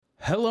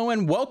Hello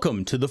and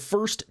welcome to the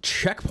first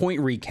checkpoint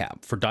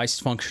recap for Dice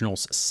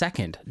Functional's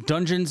second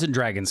Dungeons &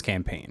 Dragons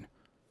campaign.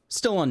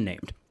 Still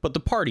unnamed, but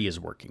the party is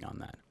working on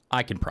that.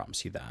 I can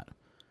promise you that.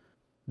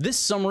 This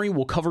summary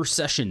will cover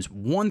sessions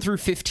 1 through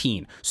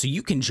 15, so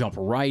you can jump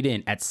right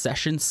in at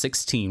session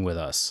 16 with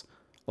us.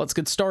 Let's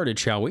get started,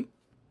 shall we?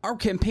 Our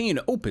campaign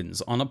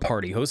opens on a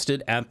party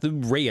hosted at the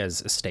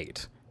Reyes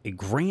Estate, a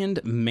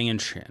grand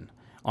mansion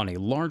on a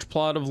large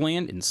plot of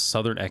land in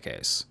southern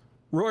Ekes.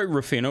 Roy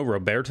Rufino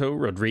Roberto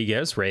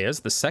Rodriguez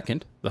Reyes II,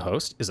 the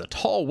host, is a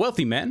tall,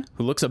 wealthy man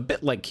who looks a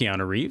bit like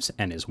Keanu Reeves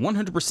and is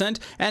 100%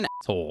 an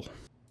asshole.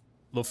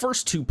 The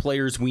first two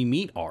players we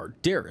meet are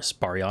Darius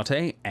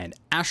Bariate and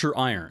Asher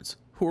Irons,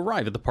 who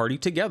arrive at the party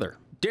together.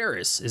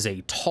 Darius is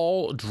a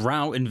tall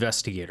drow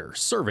investigator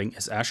serving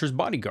as Asher's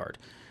bodyguard.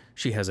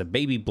 She has a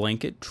baby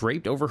blanket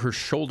draped over her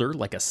shoulder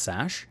like a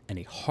sash and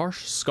a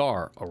harsh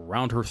scar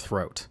around her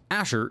throat.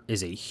 Asher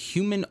is a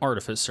human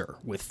artificer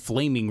with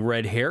flaming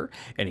red hair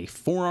and a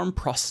forearm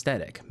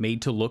prosthetic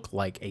made to look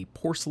like a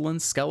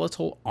porcelain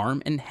skeletal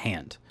arm and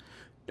hand.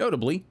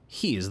 Notably,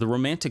 he is the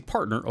romantic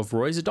partner of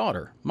Roy's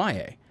daughter,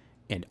 Maya,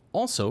 and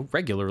also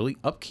regularly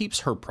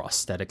upkeeps her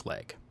prosthetic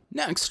leg.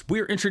 Next,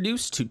 we are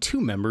introduced to two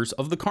members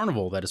of the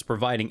carnival that is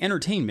providing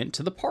entertainment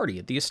to the party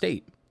at the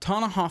estate.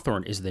 Tana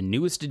Hawthorne is the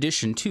newest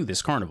addition to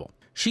this carnival.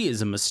 She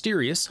is a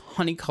mysterious,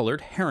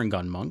 honey-colored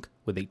Harengon monk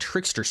with a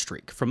trickster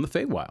streak from the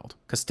Feywild.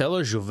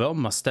 Castella Jouvel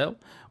Mastel,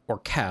 or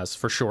Kaz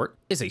for short,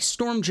 is a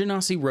Storm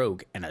Genasi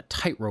rogue and a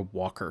tightrope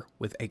walker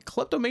with a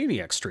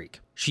kleptomaniac streak.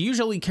 She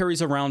usually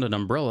carries around an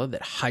umbrella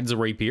that hides a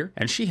rapier,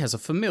 and she has a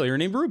familiar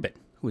named Reuben,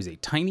 who is a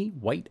tiny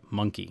white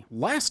monkey.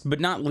 Last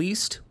but not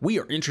least, we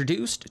are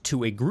introduced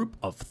to a group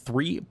of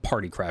 3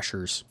 party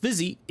crashers.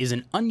 Vizzy is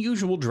an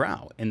unusual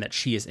drow in that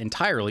she is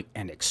entirely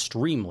and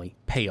extremely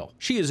pale.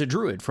 She is a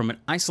druid from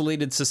an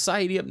isolated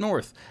society up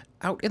north,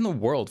 out in the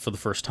world for the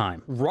first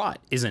time. Rot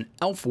is an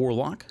elf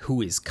warlock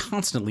who is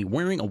constantly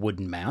wearing a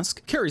wooden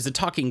mask, carries a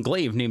talking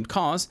glaive named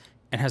Cause,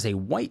 and has a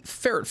white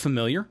ferret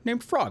familiar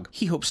named Frog.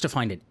 He hopes to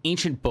find an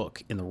ancient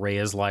book in the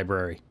Reyes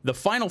library. The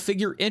final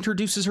figure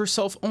introduces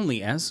herself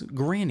only as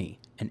Granny,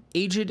 an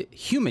aged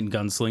human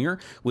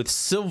gunslinger with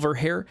silver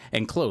hair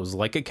and clothes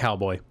like a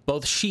cowboy.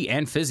 Both she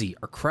and Fizzy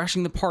are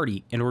crashing the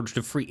party in order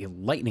to free a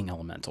lightning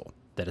elemental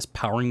that is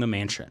powering the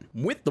mansion.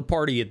 With the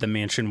party at the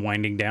mansion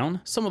winding down,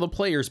 some of the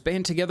players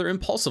band together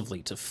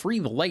impulsively to free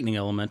the lightning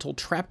elemental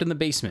trapped in the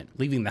basement,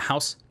 leaving the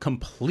house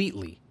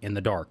completely in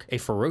the dark. A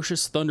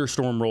ferocious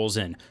thunderstorm rolls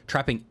in,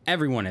 trapping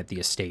everyone at the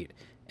estate,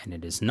 and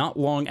it is not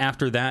long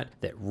after that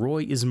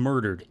Roy is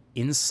murdered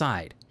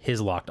inside his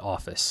locked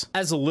office.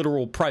 As a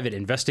literal private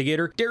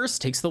investigator, Darius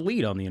takes the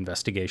lead on the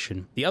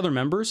investigation. The other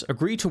members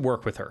agree to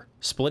work with her,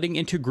 splitting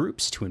into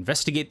groups to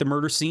investigate the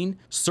murder scene,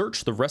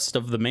 search the rest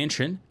of the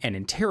mansion, and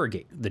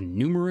interrogate the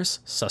numerous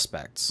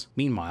suspects.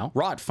 Meanwhile,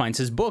 Rot finds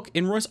his book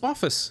in Roy's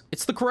office.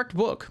 It's the correct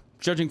book,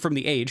 judging from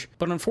the age,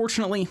 but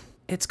unfortunately,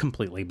 it's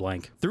completely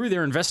blank. Through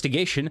their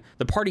investigation,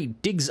 the party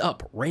digs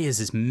up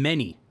Reyes'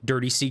 many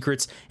dirty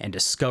secrets and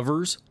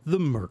discovers the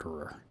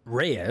murderer.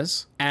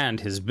 Reyes and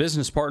his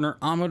business partner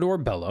Amador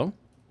Bello,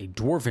 a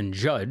dwarven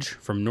judge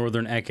from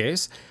northern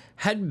Ekes,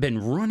 had been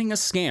running a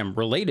scam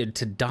related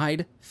to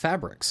dyed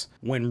fabrics.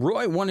 When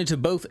Roy wanted to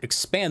both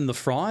expand the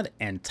fraud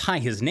and tie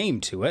his name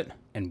to it,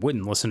 and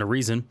wouldn't listen to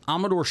reason,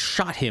 Amador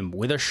shot him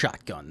with a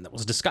shotgun that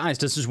was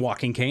disguised as his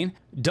walking cane,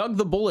 dug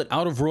the bullet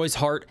out of Roy's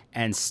heart,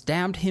 and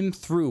stabbed him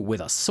through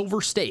with a silver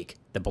stake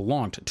that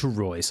belonged to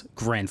Roy's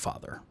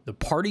grandfather. The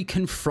party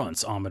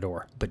confronts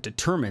Amador, but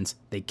determines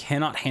they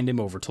cannot hand him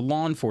over to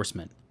law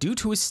enforcement. Due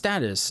to his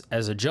status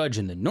as a judge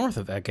in the north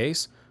of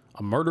Ekes,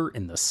 a murder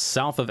in the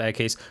south of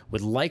Ekes would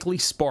likely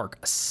spark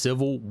a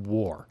civil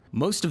war.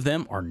 Most of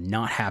them are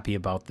not happy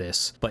about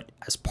this, but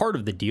as part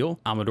of the deal,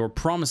 Amador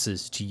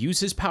promises to use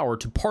his power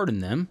to pardon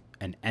them,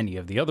 and any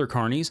of the other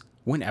carnies,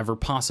 whenever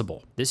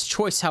possible. This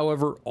choice,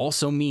 however,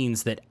 also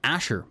means that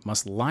Asher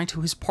must lie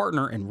to his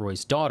partner and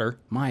Roy's daughter,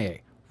 Maya,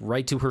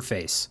 right to her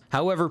face.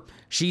 However,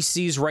 she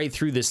sees right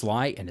through this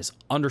lie and is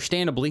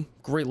understandably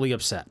greatly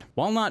upset.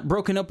 While not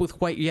broken up with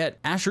quite yet,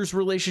 Asher's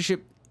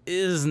relationship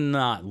is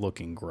not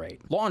looking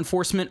great. Law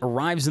enforcement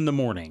arrives in the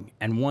morning,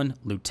 and one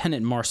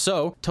Lieutenant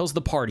Marceau tells the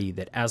party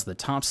that as the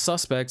top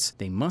suspects,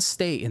 they must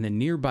stay in the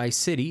nearby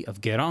city of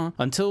Guérin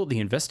until the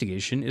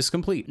investigation is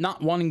complete.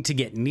 Not wanting to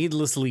get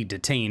needlessly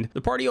detained,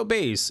 the party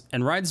obeys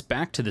and rides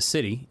back to the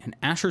city in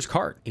Asher's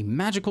cart, a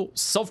magical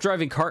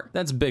self-driving cart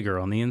that's bigger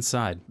on the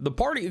inside. The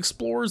party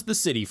explores the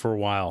city for a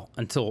while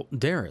until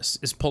Darius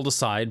is pulled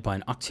aside by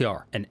an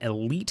Akhtiar, an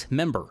elite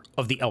member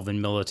of the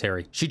Elven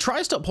military. She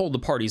tries to uphold the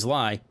party's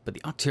lie, but the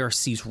Akhtiar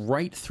sees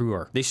right through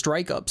her. They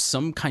strike up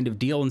some kind of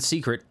deal in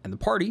secret, and the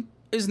party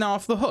is now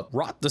off the hook.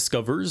 Rot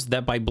discovers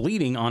that by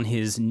bleeding on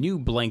his new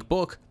blank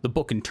book, the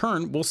book in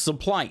turn will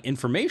supply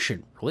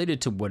information related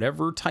to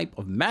whatever type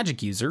of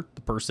magic user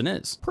the person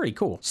is. Pretty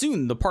cool.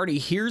 Soon, the party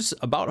hears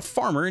about a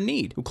farmer in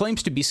need who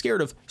claims to be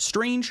scared of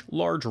strange,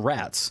 large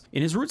rats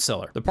in his root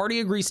cellar. The party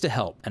agrees to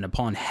help, and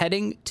upon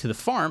heading to the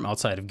farm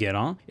outside of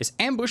Guérin, is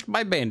ambushed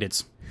by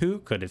bandits Who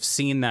could have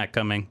seen that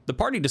coming? The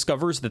party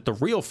discovers that the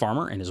real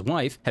farmer and his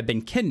wife have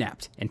been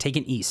kidnapped and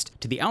taken east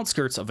to the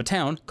outskirts of a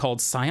town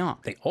called Sion.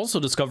 They also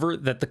discover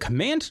that the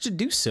command to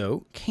do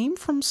so came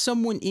from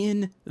someone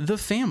in the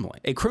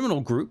family, a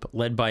criminal group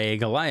led by a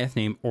Goliath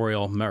named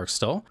Oriel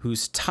Merkstal,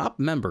 whose top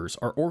members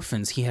are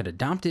orphans he had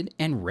adopted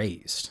and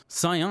raised.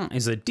 Sion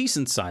is a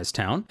decent-sized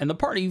town, and the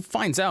party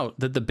finds out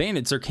that the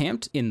bandits are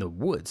camped in the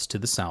woods to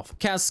the south.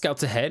 Kaz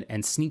scouts ahead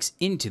and sneaks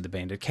into the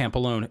bandit camp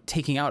alone,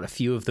 taking out a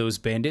few of those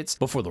bandits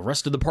before the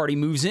rest of the party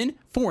moves in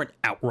for an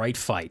outright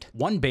fight.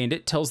 One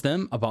bandit tells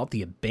them about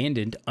the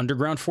abandoned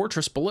underground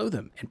fortress below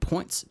them and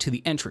points to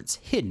the entrance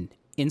hidden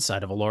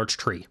inside of a large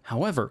tree.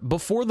 However,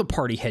 before the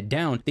party head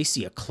down, they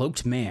see a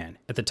cloaked man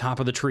at the top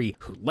of the tree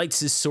who lights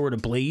his sword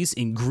ablaze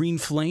in green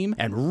flame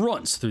and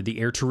runs through the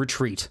air to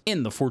retreat.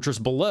 In the fortress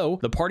below,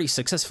 the party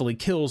successfully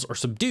kills or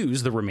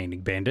subdues the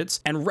remaining bandits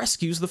and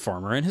rescues the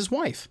farmer and his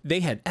wife.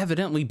 They had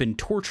evidently been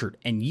tortured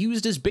and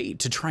used as bait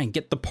to try and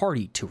get the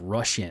party to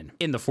rush in.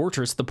 In the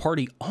fortress, the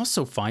party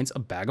also finds a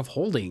bag of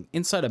holding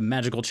inside a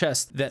magical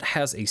chest that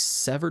has a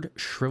severed,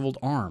 shriveled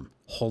arm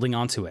holding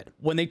onto it.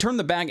 When they turn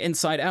the bag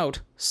inside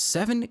out,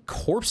 7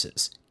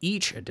 corpses,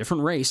 each a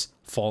different race,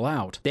 fall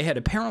out. They had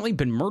apparently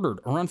been murdered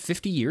around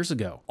 50 years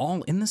ago,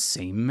 all in the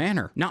same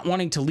manner. Not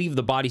wanting to leave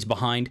the bodies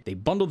behind, they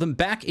bundle them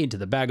back into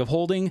the bag of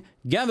holding,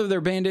 gather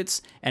their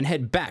bandits, and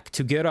head back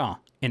to Geras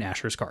in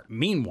Asher's cart.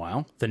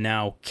 Meanwhile, the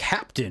now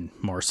Captain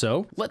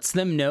Marceau lets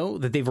them know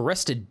that they've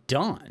arrested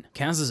Don,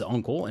 Kaz's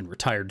uncle and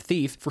retired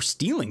thief, for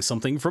stealing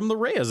something from the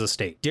Reyes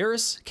estate.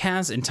 Darius,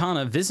 Kaz, and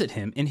Tana visit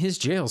him in his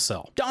jail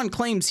cell. Don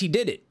claims he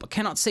did it, but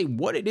cannot say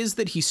what it is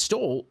that he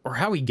stole or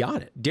how he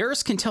got it.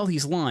 Darius can tell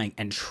he's lying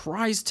and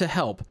tries to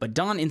help, but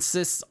Don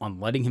insists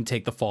on letting him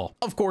take the fall.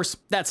 Of course,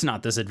 that's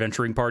not this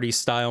adventuring party's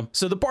style,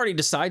 so the party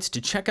decides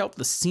to check out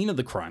the scene of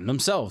the crime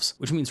themselves,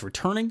 which means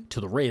returning to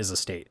the Reyes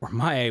estate, where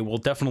Maya will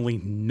definitely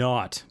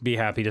not be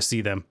happy to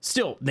see them.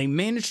 Still, they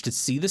manage to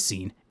see the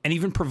scene and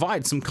even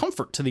provide some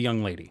comfort to the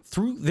young lady.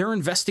 Through their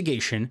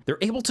investigation, they're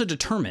able to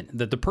determine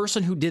that the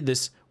person who did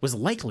this was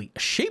likely a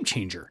shape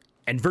changer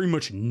and very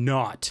much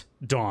not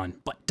Don.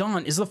 But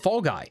Don is the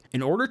fall guy.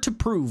 In order to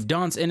prove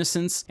Don's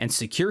innocence and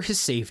secure his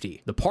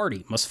safety, the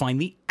party must find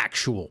the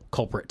actual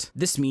culprit.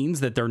 This means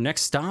that their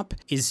next stop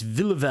is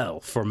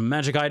Villavelle for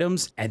magic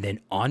items, and then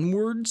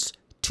onwards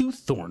to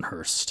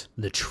Thornhurst,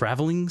 the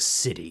traveling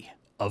city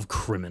of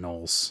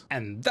criminals.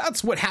 And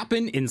that's what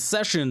happened in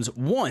sessions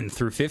 1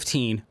 through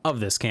 15 of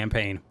this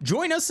campaign.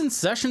 Join us in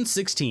session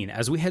 16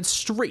 as we head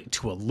straight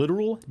to a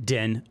literal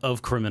den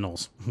of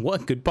criminals.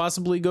 What could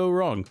possibly go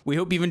wrong? We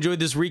hope you've enjoyed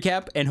this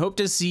recap and hope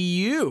to see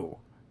you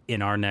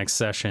in our next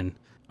session.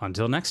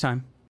 Until next time.